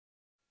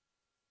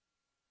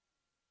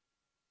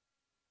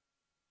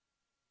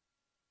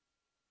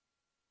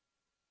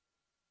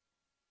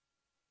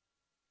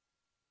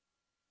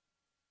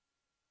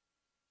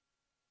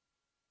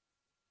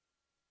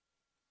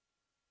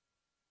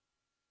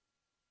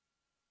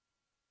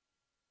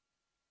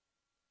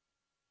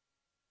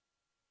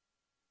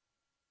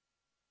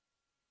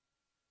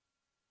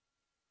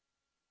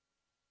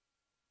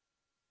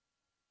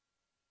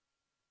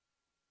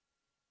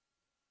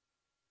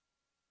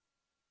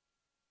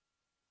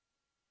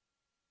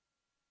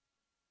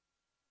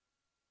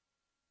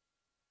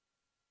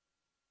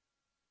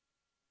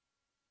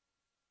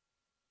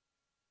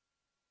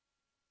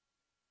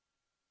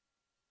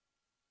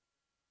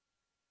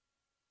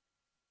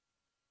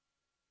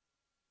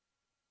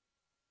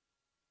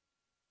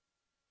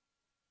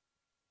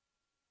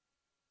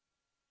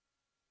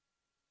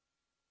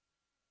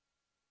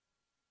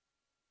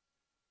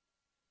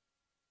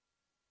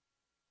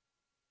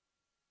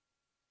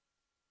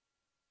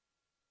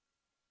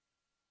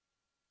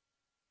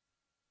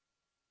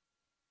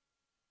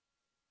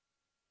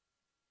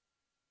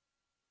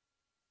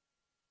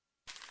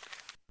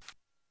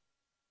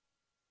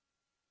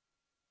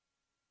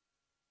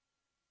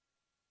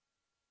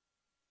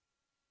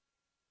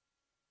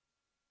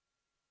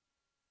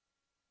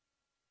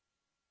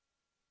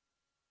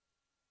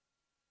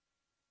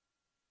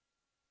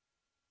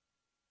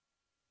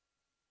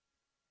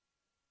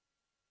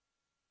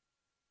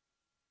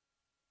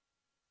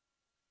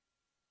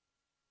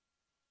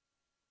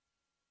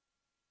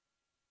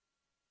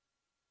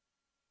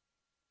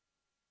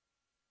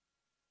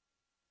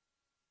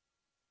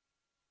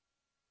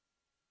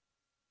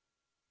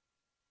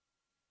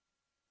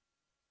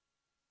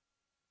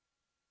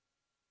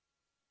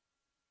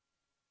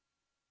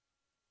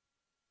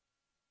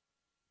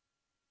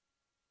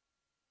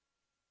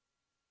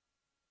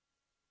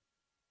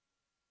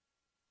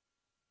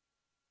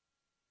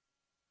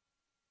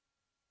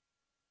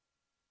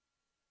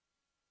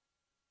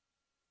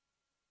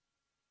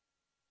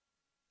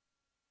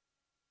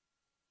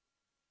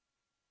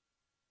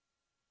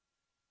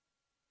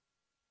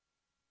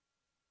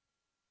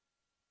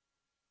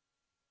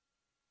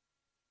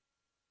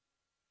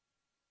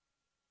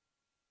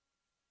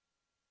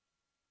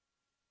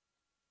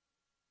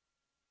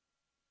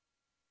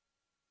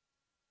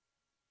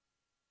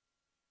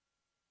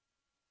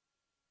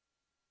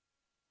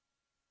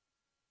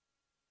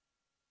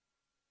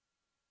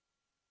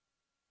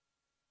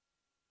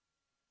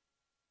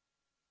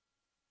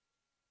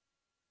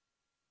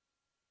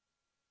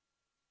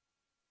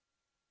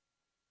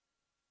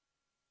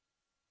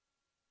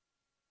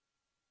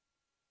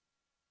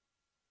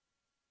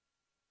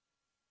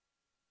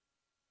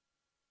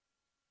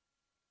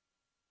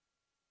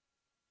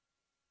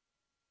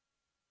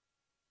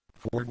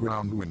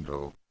Foreground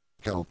window.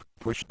 Help,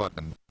 push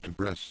button, to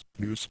press,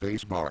 use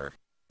space bar.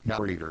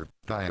 Narrator,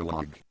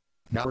 dialogue.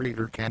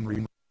 Narrator can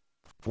read.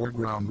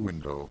 Foreground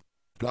window.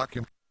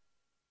 Document.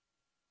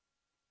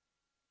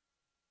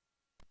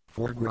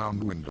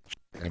 Foreground window.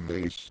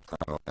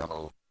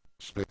 M-A-S-L.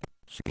 Space.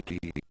 C-T.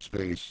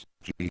 Space.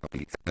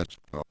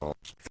 G-P-S-O-L-I.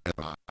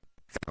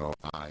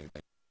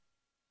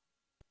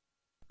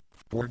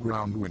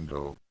 Foreground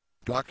window.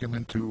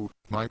 Document 2,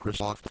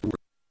 Microsoft Word.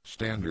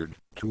 Standard,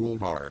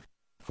 toolbar.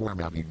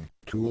 Formatting,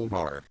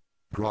 toolbar.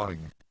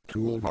 Drawing,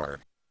 toolbar.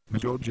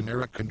 Miso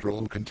generic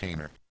control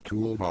container,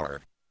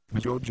 toolbar.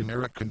 Miso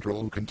generic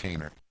control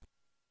container.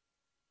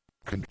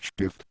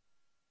 Shift.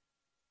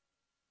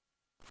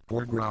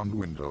 Foreground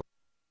window.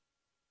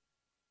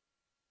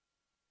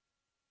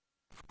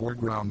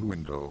 Foreground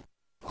window.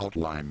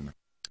 Outline.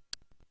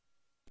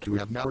 To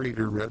have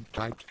narrator read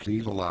typed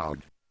keys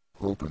aloud.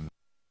 Open.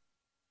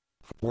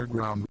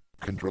 Foreground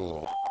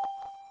control.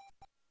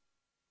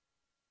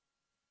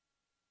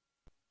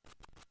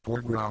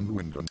 Foreground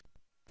window.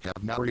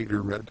 Have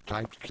narrator read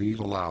typed keys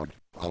aloud.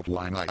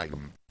 Outline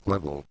item.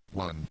 Level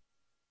 1.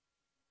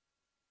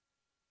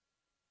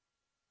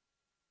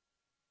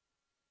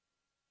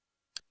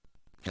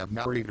 Have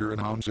narrator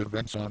announce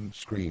events on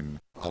screen.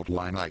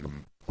 Outline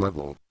item.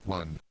 Level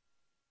 1.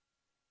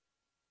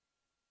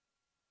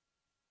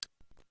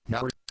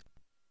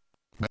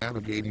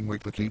 Navigating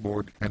with the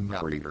keyboard and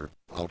narrator.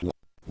 Outline.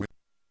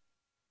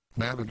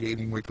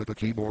 Navigating with the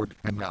keyboard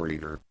and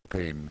narrator.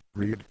 Pane.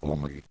 Read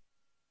only.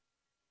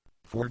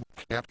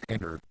 Cap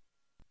enter.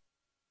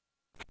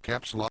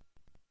 Caps lock.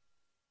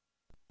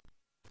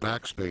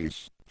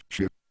 Backspace.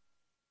 Shift.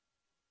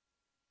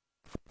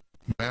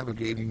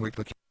 Navigating with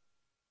the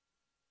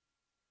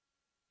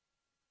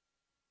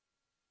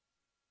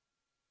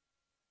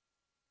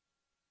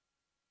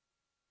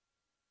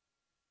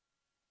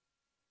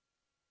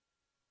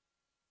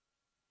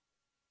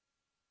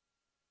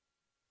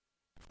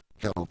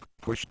help,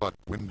 push button,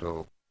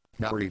 window,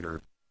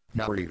 narrator,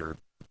 narrator,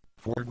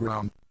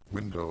 foreground,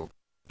 window,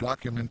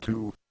 document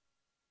 2,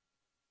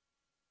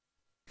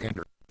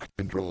 enter,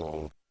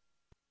 control,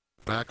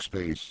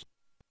 backspace,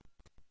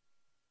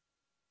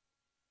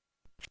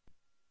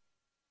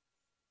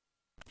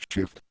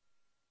 shift,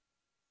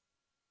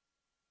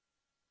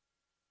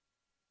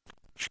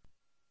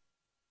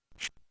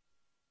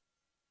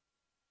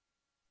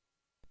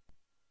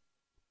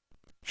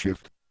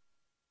 shift,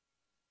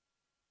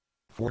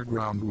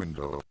 foreground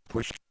window,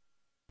 push,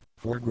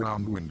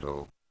 foreground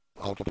window,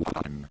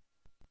 outline,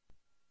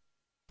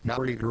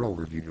 narrator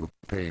overview,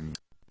 pane,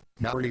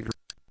 narrator,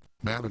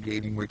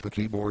 navigating with the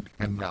keyboard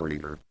and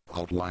narrator,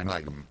 outline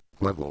item,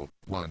 level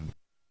 1.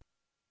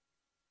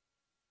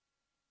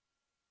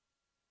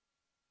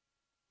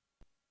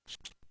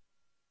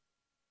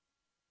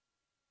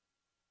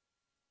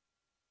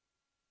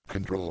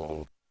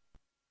 Control.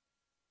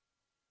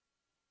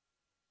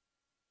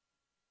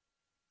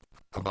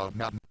 About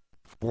not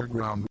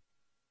foreground.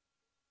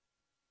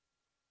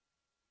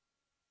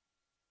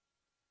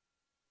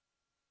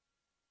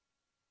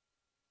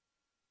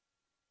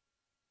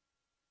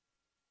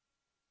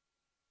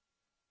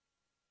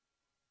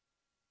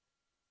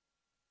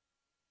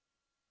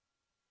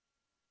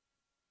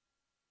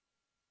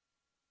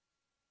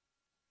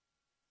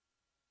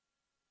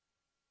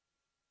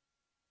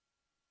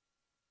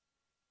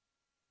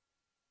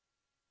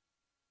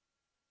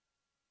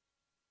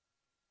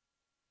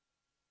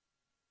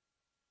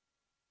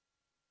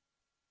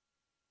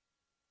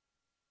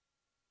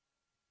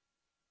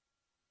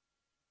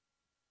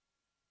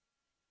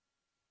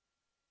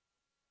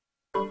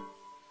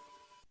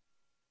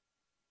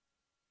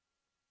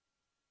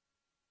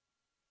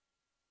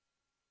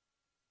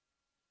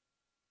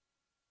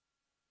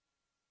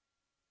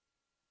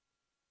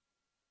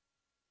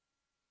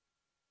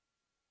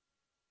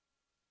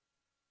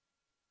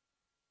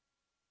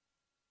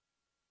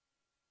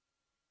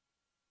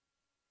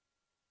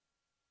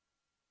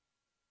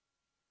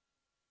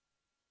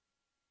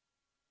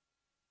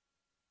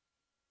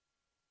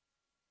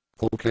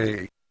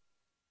 Okay.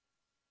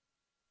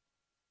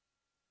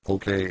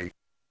 Okay.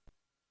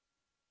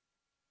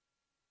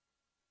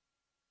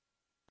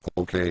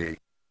 Okay.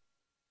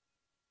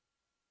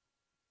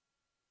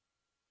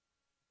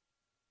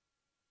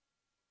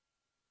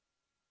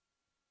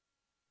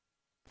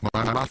 My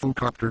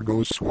rafflecopter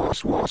goes swah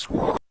swah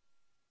swah.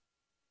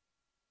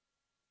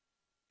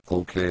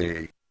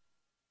 Okay.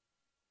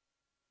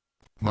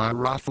 My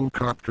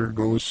rafflecopter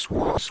goes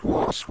swah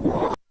swah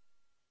swah.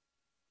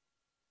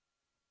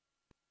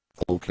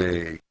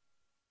 Okay.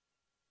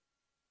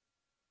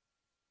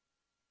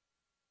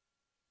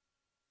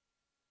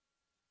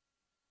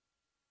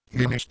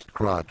 Finished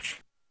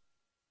crotch.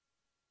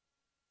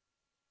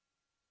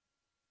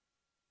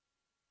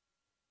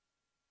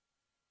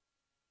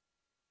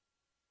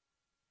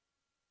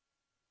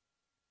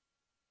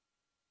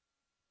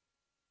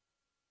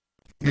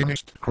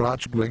 Finished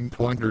crotch bling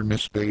pointer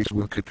mispace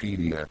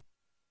Wikipedia.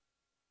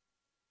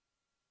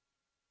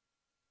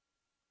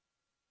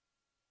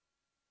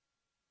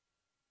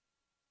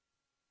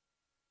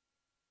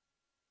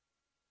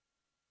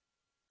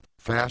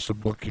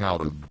 Facebook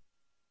YouTube.